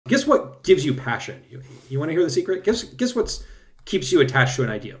Guess what gives you passion? You want to hear the secret? Guess what keeps you attached to an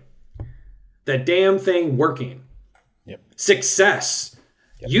idea? That damn thing working. Yep. Success.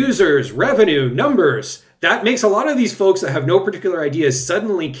 Yep. Users, revenue, numbers. That makes a lot of these folks that have no particular ideas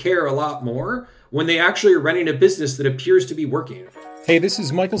suddenly care a lot more when they actually are running a business that appears to be working. Hey, this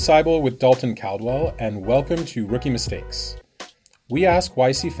is Michael Seibel with Dalton Caldwell, and welcome to Rookie Mistakes. We ask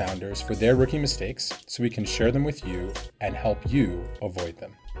YC founders for their rookie mistakes so we can share them with you and help you avoid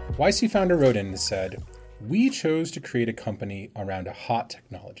them. YC founder wrote in and said, "We chose to create a company around a hot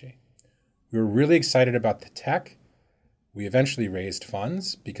technology. We were really excited about the tech. We eventually raised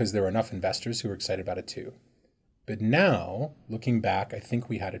funds because there were enough investors who were excited about it too. But now, looking back, I think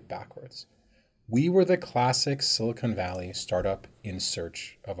we had it backwards. We were the classic Silicon Valley startup in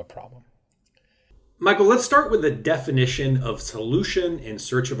search of a problem." Michael, let's start with the definition of solution in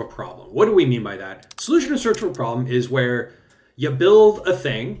search of a problem. What do we mean by that? Solution in search of a problem is where you build a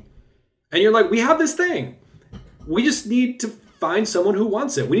thing and you're like, we have this thing. We just need to find someone who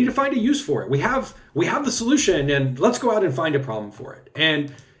wants it. We need to find a use for it. We have the solution, and let's go out and find a problem for it.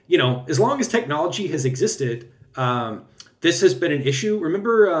 And, as long as technology has existed, this has been an issue.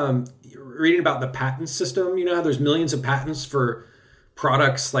 Remember reading about the patent system? You know how there's millions of patents for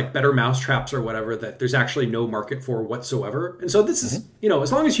products like better mousetraps or whatever that there's actually no market for whatsoever. And so this is,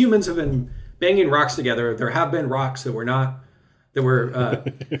 as long as humans have been banging rocks together, there have been rocks that were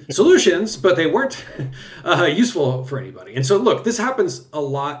solutions, but they weren't useful for anybody. And so look, this happens a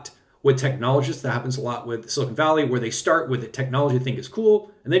lot with technologists. That happens a lot with Silicon Valley, where they start with a technology they think is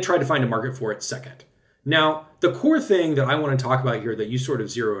cool, and they try to find a market for it second. Now, the core thing that I want to talk about here that you sort of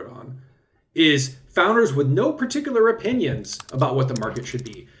zeroed on is founders with no particular opinions about what the market should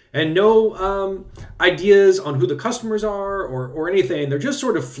be and no ideas on who the customers are or anything. They're just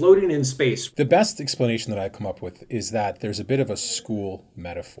sort of floating in space. The best explanation that I've come up with is that there's a bit of a school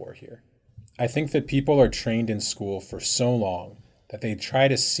metaphor here. I think that people are trained in school for so long that they try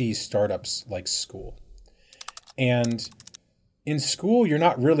to see startups like school. And in school, you're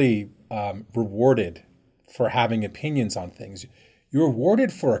not really rewarded for having opinions on things. You're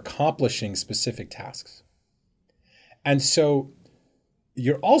rewarded for accomplishing specific tasks. And so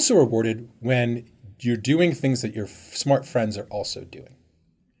you're also rewarded when you're doing things that your smart friends are also doing.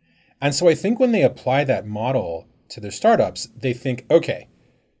 And so I think when they apply that model to their startups, they think, okay,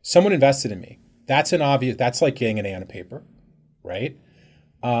 someone invested in me. That's like getting an A on a paper, right?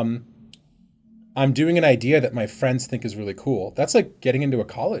 I'm doing an idea that my friends think is really cool. That's like getting into a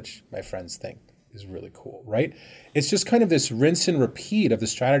college my friends think is really cool, right? It's just kind of this rinse and repeat of the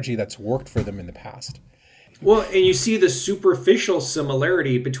strategy that's worked for them in the past. Well, and you see the superficial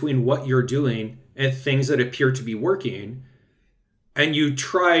similarity between what you're doing and things that appear to be working, and you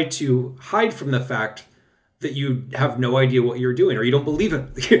try to hide from the fact that you have no idea what you're doing or you don't believe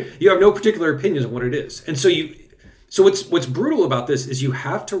it. You have no particular opinions on what it is. And so what's brutal about this is you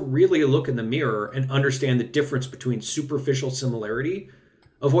have to really look in the mirror and understand the difference between superficial similarity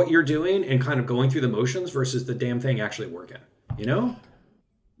of what you're doing and kind of going through the motions versus the damn thing actually working,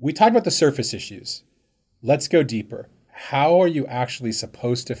 We talked about the surface issues. Let's go deeper. How are you actually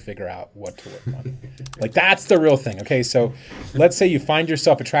supposed to figure out what to work on? Like, that's the real thing. Okay, so let's say you find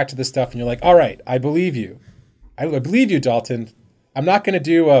yourself attracted to this stuff and you're like, all right, I believe you. I believe you, Dalton. I'm not going to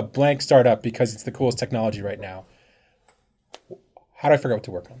do a blank startup because it's the coolest technology right now. How do I figure out what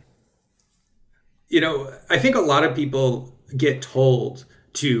to work on? I think a lot of people get told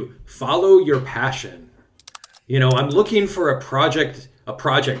to follow your passion. I'm looking for a project.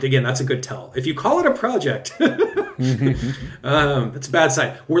 Again, that's a good tell. If you call it a project, that's a bad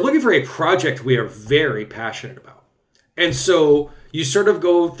sign. We're looking for a project we are very passionate about. And so you sort of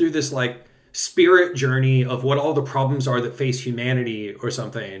go through this like spirit journey of what all the problems are that face humanity or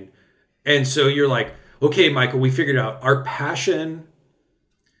something. And so you're like, okay, Michael, we figured out our passion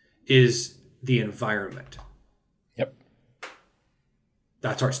is the environment. Yep.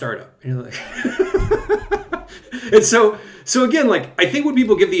 That's our startup. And so again, like, I think when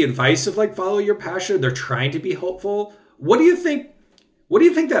people give the advice of like, follow your passion, they're trying to be helpful. What do you think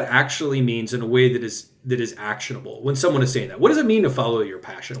that actually means in a way that is actionable when someone is saying that? What does it mean to follow your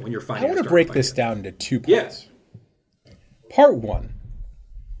passion when you're finding? I want to break this down into 2 parts. Yeah. Part 1,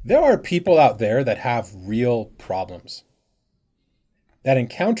 there are people out there that have real problems, that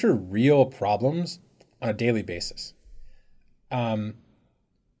encounter real problems on a daily basis.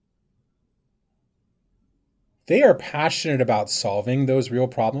 They are passionate about solving those real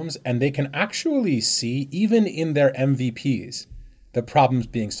problems, and they can actually see, even in their MVPs, the problems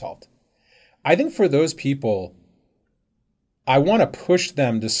being solved. I think for those people, I want to push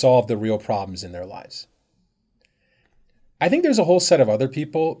them to solve the real problems in their lives. I think there's a whole set of other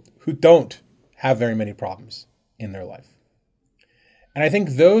people who don't have very many problems in their life. And I think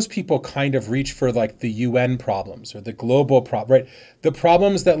those people kind of reach for like the UN problems or the global problem, right? The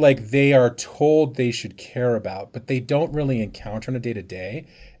problems that like they are told they should care about, but they don't really encounter on a day to day.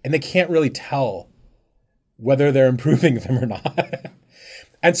 And they can't really tell whether they're improving them or not.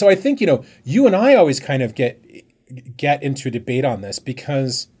 And so I think, you and I always kind of get into a debate on this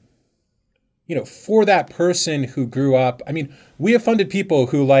because, for that person who grew up, I mean, we have funded people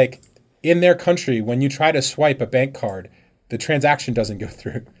who like in their country, when you try to swipe a bank card, the transaction doesn't go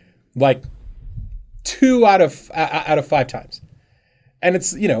through, like 2 out of 5 times. And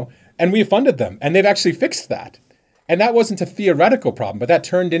it's, and we funded them and they've actually fixed that. And that wasn't a theoretical problem, but that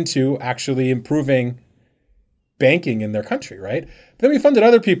turned into actually improving banking in their country, right? But then we funded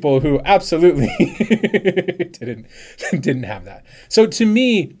other people who absolutely didn't have that. So to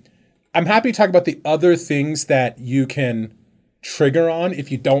me, I'm happy to talk about the other things that you can trigger on if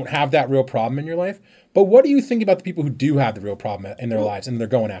you don't have that real problem in your life. But what do you think about the people who do have the real problem in their lives and they're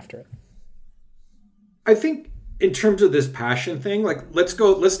going after it? I think in terms of this passion thing, like let's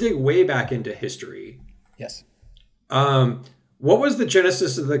dig way back into history. Yes. What was the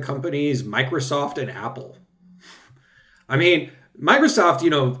genesis of the companies Microsoft and Apple? I mean, Microsoft,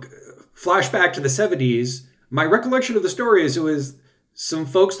 flashback to the 70s, my recollection of the story is it was some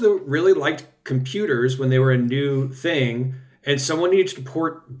folks that really liked computers when they were a new thing, and someone needed to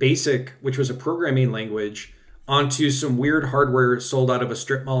port BASIC, which was a programming language, onto some weird hardware sold out of a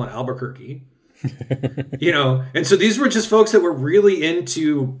strip mall in Albuquerque. And so these were just folks that were really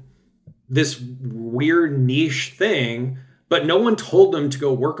into this weird niche thing, but no one told them to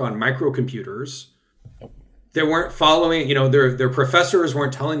go work on microcomputers. They weren't following, their professors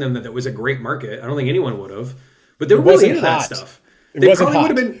weren't telling them that it was a great market. I don't think anyone would have, but they were really into that stuff. They probably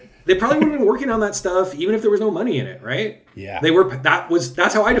would have been working on that stuff even if there was no money in it, right? Yeah.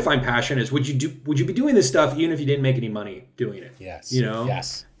 That's how I define passion is would you be doing this stuff even if you didn't make any money doing it? Yes.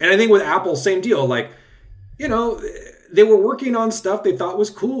 Yes. And I think with Apple, same deal. Like, they were working on stuff they thought was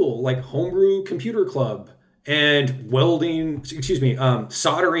cool, like Homebrew Computer Club and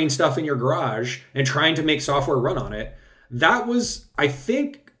soldering stuff in your garage and trying to make software run on it. That was, I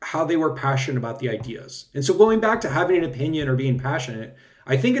think, how they were passionate about the ideas. And so going back to having an opinion or being passionate,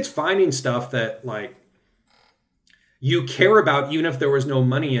 I think it's finding stuff that like you care about even if there was no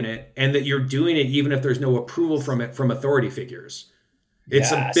money in it, and that you're doing it even if there's no approval from it from authority figures.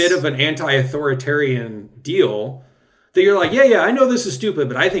 It's a bit of an anti-authoritarian deal that you're like, yeah, I know this is stupid,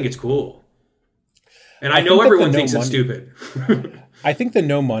 but I think it's cool. And I know everyone thinks it's stupid. I think the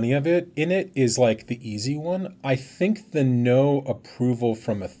no money of it in it is like the easy one. I think the no approval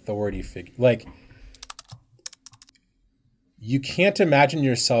from authority figure, like you can't imagine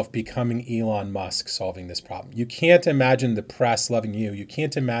yourself becoming Elon Musk solving this problem. You can't imagine the press loving you. You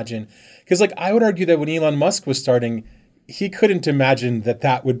can't imagine, because like I would argue that when Elon Musk was starting, he couldn't imagine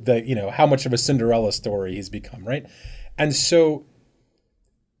that would, how much of a Cinderella story he's become, right? And so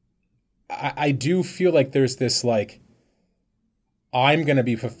I do feel like there's this like, I'm going to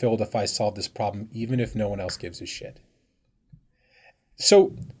be fulfilled if I solve this problem, even if no one else gives a shit.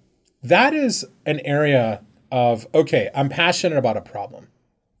 So that is an area of, okay, I'm passionate about a problem.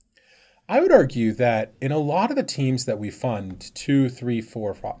 I would argue that in a lot of the teams that we fund, 2, 3,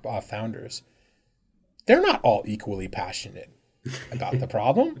 4 founders, they're not all equally passionate about the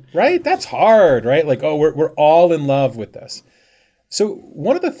problem, right? That's hard, right? Like, oh, we're all in love with this. So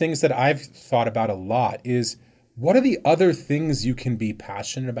one of the things that I've thought about a lot is, what are the other things you can be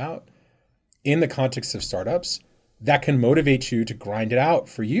passionate about in the context of startups that can motivate you to grind it out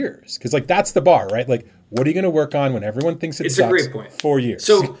for years? Because like that's the bar, right? Like, what are you going to work on when everyone thinks it sucks? It's a great point. 4 years.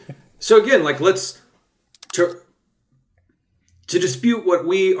 So again, like to dispute what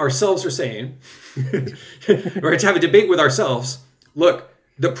we ourselves are saying, or to have a debate with ourselves. Look,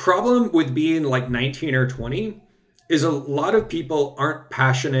 the problem with being like 19 or 20 is a lot of people aren't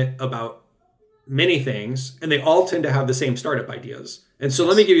passionate about many things, and they all tend to have the same startup ideas. And so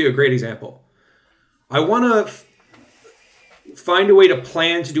let me give you a great example. I want to find a way to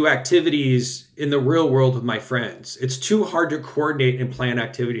plan to do activities in the real world with my friends. It's too hard to coordinate and plan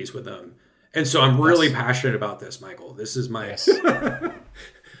activities with them. And so I'm really passionate about this, Michael. This is my...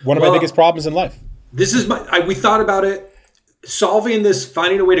 One of my biggest problems in life. This is we thought about it. Solving this,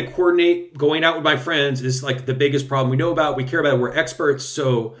 finding a way to coordinate, going out with my friends is like the biggest problem we know about. We care about it. We're experts.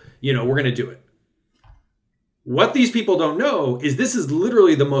 So, we're going to do it. What these people don't know is this is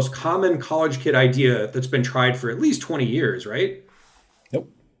literally the most common college kid idea that's been tried for at least 20 years, right? Nope.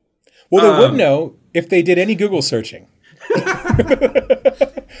 Well, they would know if they did any Google searching.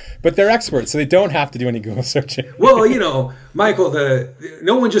 But they're experts, so they don't have to do any Google searching. Well, Michael,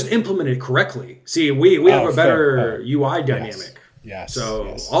 no one just implemented it correctly. See, we have a better UI dynamic. Yes.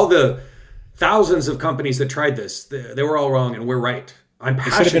 So all the thousands of companies that tried this, they were all wrong, and we're right. I'm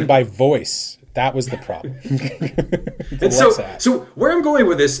passionate. It should have been by voice. That was the problem. And so where I'm going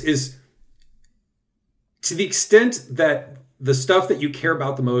with this is, to the extent that the stuff that you care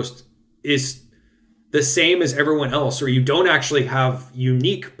about the most is the same as everyone else, or you don't actually have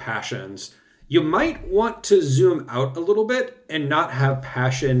unique passions, you might want to zoom out a little bit and not have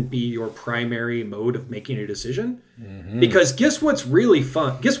passion be your primary mode of making a decision. Mm-hmm. Because guess what's really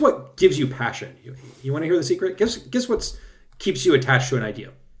fun? Guess what gives you passion? You want to hear the secret? Guess what keeps you attached to an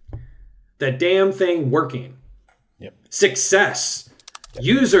idea? That damn thing working. Yep. Success. Yep.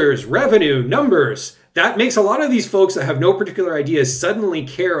 Users, revenue, numbers. That makes a lot of these folks that have no particular ideas suddenly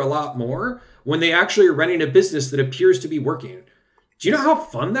care a lot more when they actually are running a business that appears to be working. Do you know how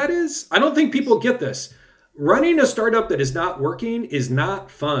fun that is? I don't think people get this. Running a startup that is not working is not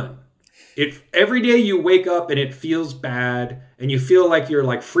fun. Every day you wake up and it feels bad and you feel like you're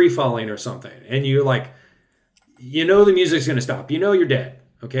like free falling or something. And you're like, the music's going to stop. You're dead.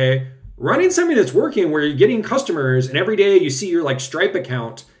 Okay. Running something that's working where you're getting customers and every day you see your like Stripe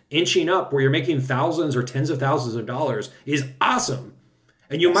account inching up where you're making thousands or tens of thousands of dollars is awesome.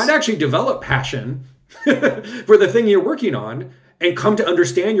 And you might actually develop passion for the thing you're working on and come to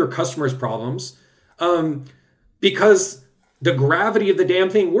understand your customers' problems because the gravity of the damn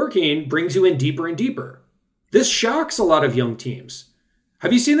thing working brings you in deeper and deeper. This shocks a lot of young teams.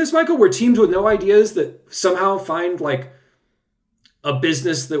 Have you seen this, Michael, where teams with no ideas that somehow find like a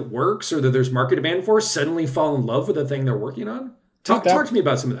business that works or that there's market demand for suddenly fall in love with the thing they're working on? Talk to me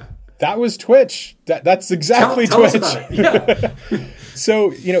about some of that. That was Twitch. That's exactly tell Twitch. Us about it. Yeah.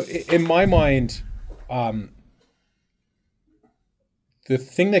 So, in my mind, the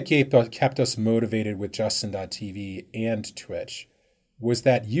thing that kept us motivated with Justin.tv and Twitch was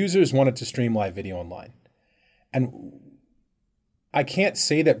that users wanted to stream live video online. And I can't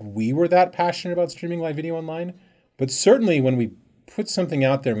say that we were that passionate about streaming live video online, but certainly when we put something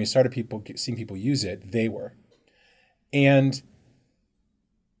out there and we started seeing people use it, they were. And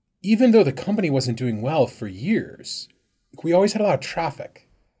even though the company wasn't doing well for years, we always had a lot of traffic.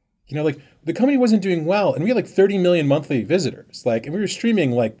 The company wasn't doing well, and we had like 30 million monthly visitors, and we were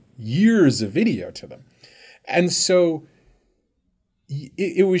streaming like years of video to them. And so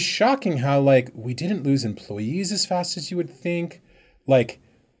it was shocking how we didn't lose employees as fast as you would think.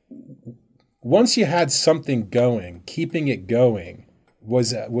 Once you had something going, keeping it going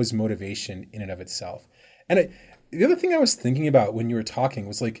was motivation in and of itself. And the other thing I was thinking about when you were talking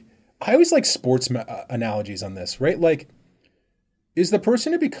was I always like sports analogies on this, right? Is the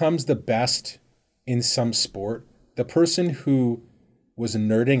person who becomes the best in some sport the person who was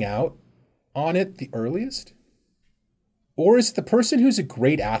nerding out on it the earliest? Or is it the person who's a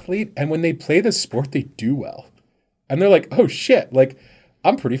great athlete and when they play the sport, they do well? And they're like, oh shit,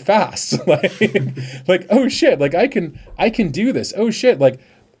 I'm pretty fast. Oh shit, I can do this. Oh shit,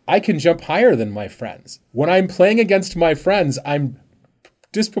 I can jump higher than my friends. When I'm playing against my friends, I'm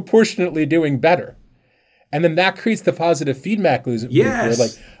disproportionately doing better. And then that creates the positive feedback loop. Yes. Where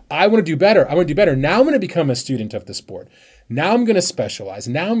I want to do better. I want to do better. Now I'm going to become a student of the sport. Now I'm going to specialize.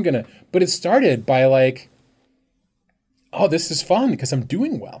 But it started by oh, this is fun because I'm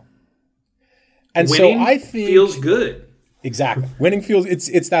doing well. And winning so I think feels good. Exactly. Winning feels,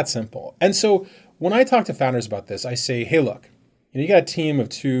 it's that simple. And so when I talk to founders about this, I say, hey, look, you got a team of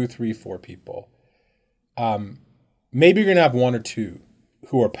 2, 3, 4 people. Maybe you're going to have 1 or 2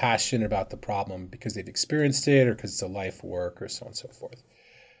 who are passionate about the problem because they've experienced it or because it's a life work or so on and so forth.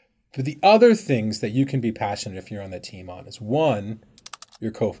 But the other things that you can be passionate if you're on the team on is 1,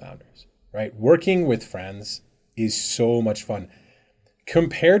 your co-founders, right? Working with friends is so much fun.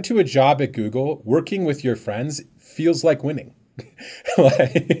 Compared to a job at Google, working with your friends feels like winning.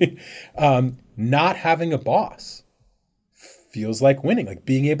 Not having a boss feels like winning.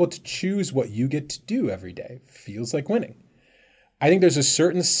 Being able to choose what you get to do every day feels like winning. I think there's a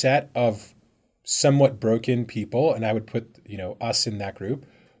certain set of somewhat broken people, and I would put, us in that group,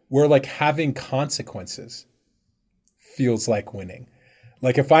 where having consequences feels like winning.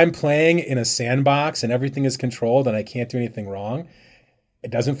 If I'm playing in a sandbox and everything is controlled and I can't do anything wrong, it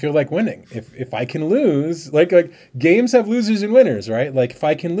doesn't feel like winning. If I can lose, games have losers and winners, right? If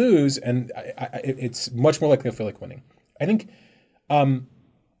I can lose, and it's much more likely to feel like winning. I think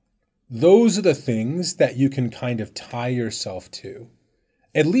those are the things that you can kind of tie yourself to,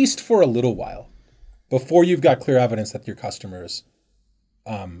 at least for a little while, before you've got clear evidence that your customers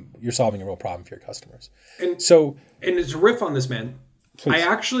you're solving a real problem for your customers. And So and it's a riff on this, man. please. I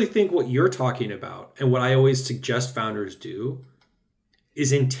actually think what you're talking about and what I always suggest founders do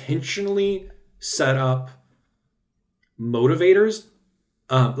is intentionally set up motivators,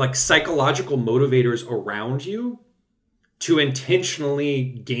 like psychological motivators around you to intentionally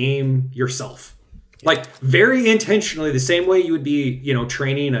game yourself. Like very intentionally, the same way you would be,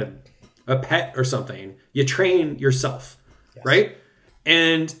 training a pet or something, you train yourself, right?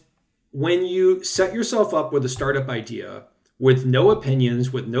 And when you set yourself up with a startup idea with no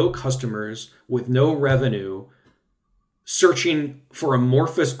opinions, with no customers, with no revenue, searching for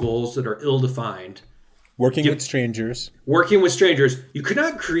amorphous goals that are ill-defined, Working with strangers. you could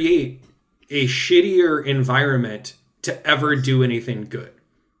not create a shittier environment to ever do anything good.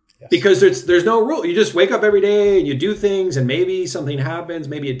 Yes. Because there's no rule. You just wake up every day and you do things and maybe something happens,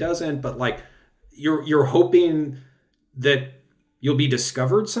 maybe it doesn't, but like you're hoping that you'll be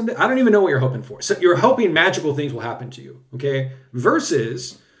discovered someday. I don't even know what you're hoping for. So you're hoping magical things will happen to you, okay?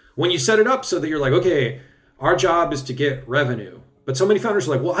 Versus when you set it up so that you're like, okay, our job is to get revenue. But so many founders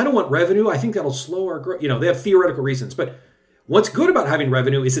are like, well, I don't want revenue. I think that'll slow our growth. They have theoretical reasons. But what's good about having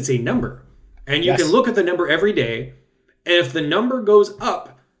revenue is it's a number. And you can look at the number every day. And if the number goes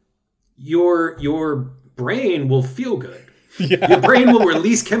up, your brain will feel good. Yeah. Your brain will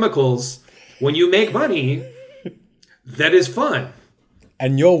release chemicals when you make money that is fun.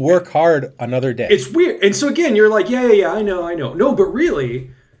 And you'll work hard another day. It's weird. And so again, you're like, yeah, I know. No, but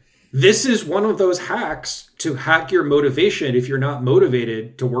really, this is one of those hacks to hack your motivation if you're not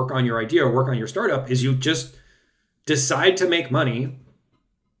motivated to work on your idea or work on your startup, is you just decide to make money,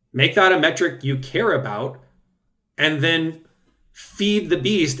 make that a metric you care about, and then feed the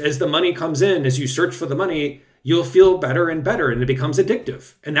beast as the money comes in. As you search for the money, you'll feel better and better, and it becomes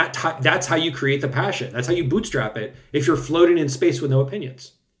addictive. And that's how you create the passion. That's how you bootstrap it if you're floating in space with no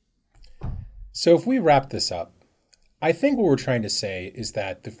opinions. So if we wrap this up, I think what we're trying to say is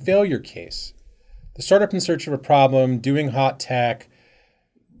that the failure case, the startup in search of a problem, doing hot tech,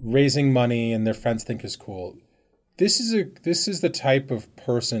 raising money, and their friends think is cool. This is the type of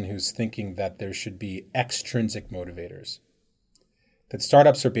person who's thinking that there should be extrinsic motivators. That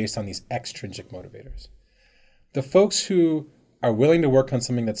startups are based on these extrinsic motivators. The folks who are willing to work on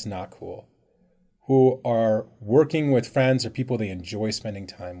something that's not cool, who are working with friends or people they enjoy spending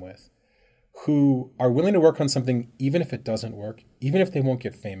time with, who are willing to work on something even if it doesn't work, even if they won't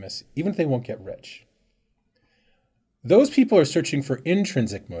get famous, even if they won't get rich. Those people are searching for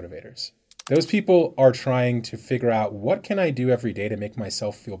intrinsic motivators. Those people are trying to figure out, what can I do every day to make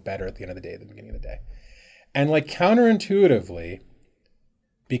myself feel better at the end of the day, at the beginning of the day? And like counterintuitively,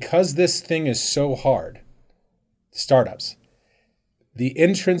 because this thing is so hard, startups, the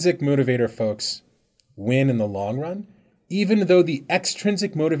intrinsic motivator folks win in the long run, even though the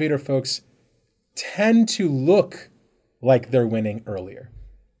extrinsic motivator folks tend to look like they're winning earlier.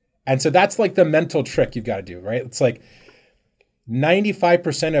 And so that's like the mental trick you've got to do, right? It's like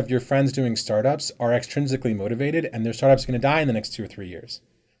 95% of your friends doing startups are extrinsically motivated, and their startups are going to die in the next 2 or 3 years.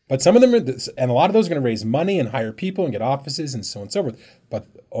 But some of them and a lot of those are going to raise money and hire people and get offices and so on and so forth. But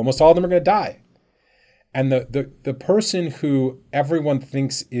almost all of them are going to die. And the person who everyone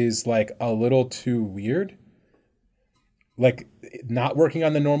thinks is like a little too weird, like not working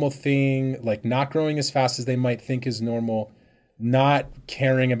on the normal thing, like not growing as fast as they might think is normal, not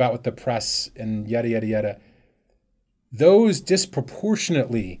caring about what the press and yada, yada, yada, those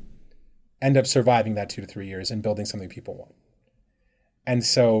disproportionately end up surviving that 2 to 3 years and building something people want. And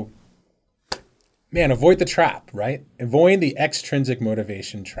so, man, avoid the trap, right? Avoid the extrinsic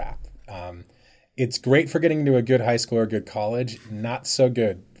motivation trap. It's great for getting into a good high school or good college, not so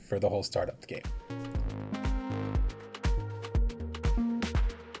good for the whole startup game.